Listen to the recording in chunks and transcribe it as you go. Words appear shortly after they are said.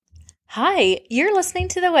Hi, you're listening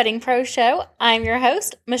to the Wedding Pro Show. I'm your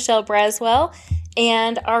host, Michelle Braswell,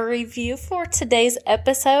 and our review for today's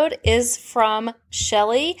episode is from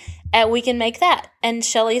Shelly at We Can Make That. And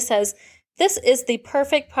Shelly says, "This is the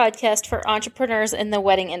perfect podcast for entrepreneurs in the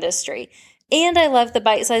wedding industry. And I love the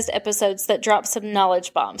bite-sized episodes that drop some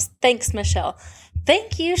knowledge bombs. Thanks, Michelle."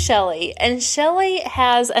 Thank you, Shelly. And Shelly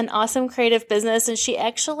has an awesome creative business, and she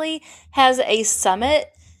actually has a summit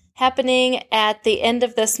happening at the end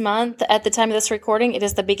of this month. At the time of this recording, it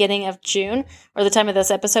is the beginning of June, or the time of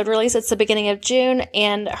this episode release, it's the beginning of June,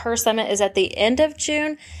 and her summit is at the end of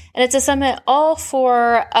June, and it's a summit all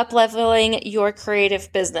for up-leveling your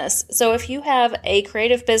creative business. So if you have a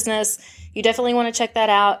creative business, you definitely want to check that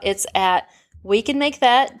out. It's at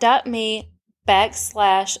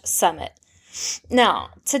wecanmakethat.me/summit. Now,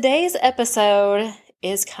 today's episode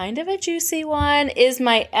is kind of a juicy one, is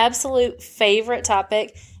my absolute favorite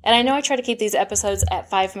topic. And I know I try to keep these episodes at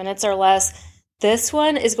 5 minutes or less. This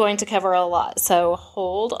one is going to cover a lot, so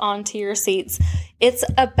hold on to your seats. It's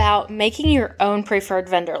about making your own preferred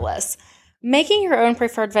vendor list. Making your own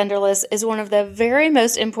preferred vendor list is one of the very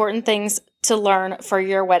most important things to learn for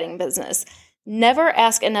your wedding business. Never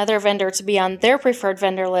ask another vendor to be on their preferred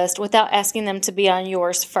vendor list without asking them to be on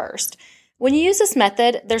yours first. When you use this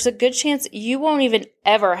method, there's a good chance you won't even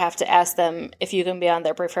ever have to ask them if you can be on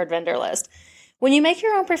their preferred vendor list. When you make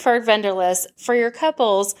your own preferred vendor list for your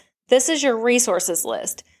couples, this is your resources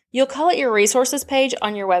list. You'll call it your resources page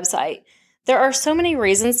on your website. There are so many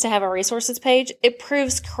reasons to have a resources page. It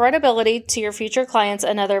proves credibility to your future clients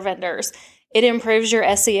and other vendors. It improves your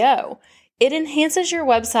SEO. It enhances your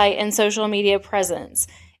website and social media presence.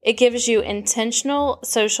 It gives you intentional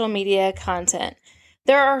social media content.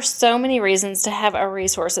 There are so many reasons to have a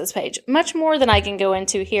resources page, much more than I can go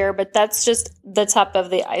into here, but that's just the tip of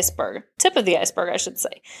the iceberg, I should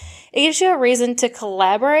say. It gives you a reason to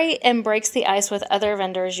collaborate and breaks the ice with other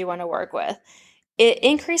vendors you want to work with. It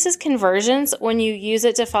increases conversions when you use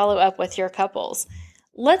it to follow up with your couples.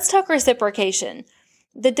 Let's talk reciprocation.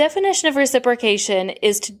 The definition of reciprocation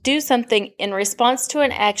is to do something in response to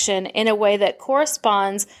an action in a way that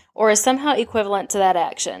corresponds or is somehow equivalent to that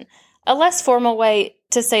action. A less formal way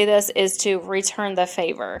to say this is to return the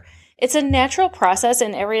favor. It's a natural process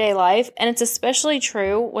in everyday life, and it's especially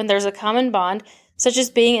true when there's a common bond, such as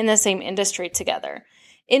being in the same industry together.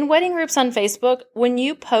 In wedding groups on Facebook, when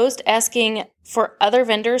you post asking for other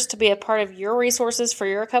vendors to be a part of your resources for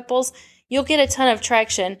your couples, you'll get a ton of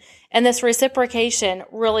traction, and this reciprocation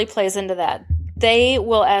really plays into that. They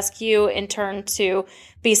will ask you in turn to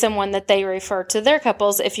be someone that they refer to their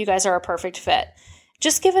couples if you guys are a perfect fit.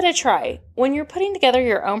 Just give it a try. When you're putting together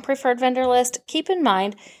your own preferred vendor list, keep in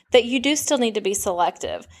mind that you do still need to be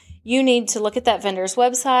selective. You need to look at that vendor's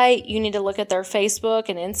website. You need to look at their Facebook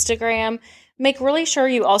and Instagram. Make really sure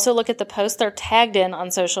you also look at the posts they're tagged in on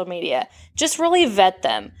social media. Just really vet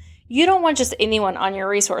them. You don't want just anyone on your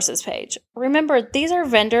resources page. Remember, these are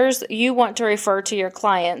vendors you want to refer to your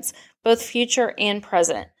clients, both future and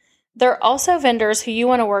present. They're also vendors who you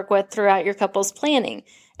want to work with throughout your couple's planning.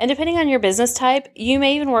 And depending on your business type, you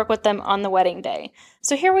may even work with them on the wedding day.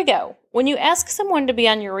 So here we go. When you ask someone to be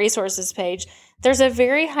on your resources page, there's a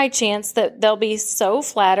very high chance that they'll be so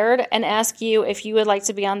flattered and ask you if you would like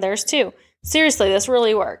to be on theirs too. Seriously, this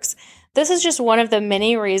really works. This is just one of the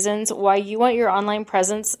many reasons why you want your online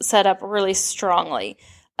presence set up really strongly.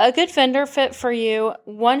 A good vendor fit for you,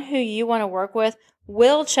 one who you want to work with,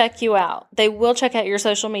 will check you out. They will check out your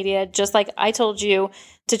social media, just like I told you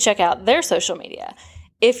to check out their social media.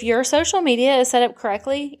 If your social media is set up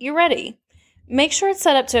correctly, you're ready. Make sure it's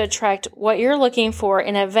set up to attract what you're looking for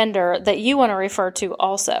in a vendor that you want to refer to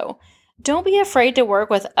also. Don't be afraid to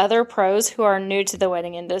work with other pros who are new to the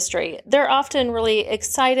wedding industry. They're often really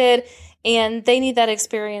excited and they need that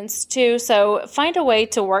experience too. So find a way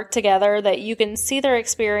to work together that you can see their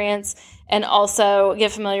experience and also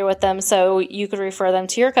get familiar with them so you could refer them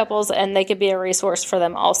to your couples and they could be a resource for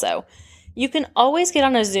them also. You can always get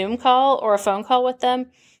on a Zoom call or a phone call with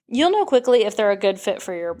them. You'll know quickly if they're a good fit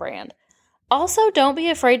for your brand. Also, don't be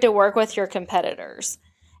afraid to work with your competitors.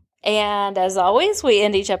 And as always, we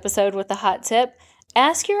end each episode with a hot tip.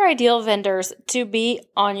 Ask your ideal vendors to be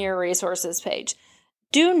on your resources page.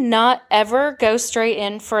 Do not ever go straight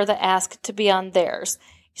in for the ask to be on theirs.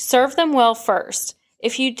 Serve them well first.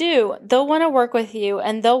 If you do, they'll want to work with you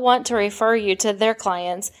and they'll want to refer you to their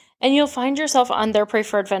clients, and you'll find yourself on their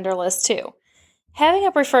preferred vendor list too. Having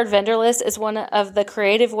a preferred vendor list is one of the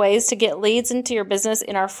creative ways to get leads into your business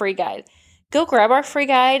in our free guide. Go grab our free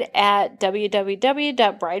guide at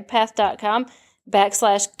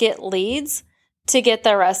www.bridepath.com/get leads to get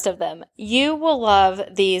the rest of them. You will love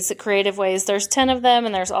these creative ways. There's 10 of them,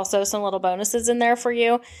 and there's also some little bonuses in there for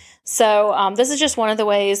you. So this is just one of the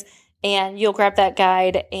ways, and you'll grab that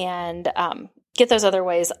guide and get those other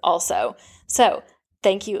ways also. So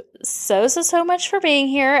thank you so much for being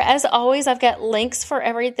here. As always, I've got links for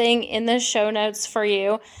everything in the show notes for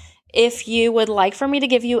you. If you would like for me to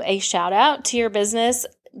give you a shout out to your business,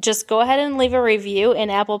 just go ahead and leave a review in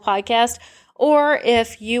Apple Podcast. Or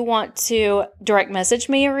if you want to direct message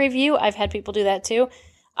me a review, I've had people do that too.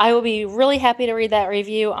 I will be really happy to read that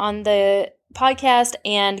review on the podcast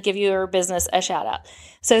and give your business a shout out.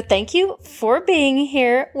 So thank you for being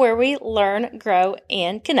here, where we learn, grow,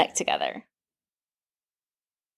 and connect together.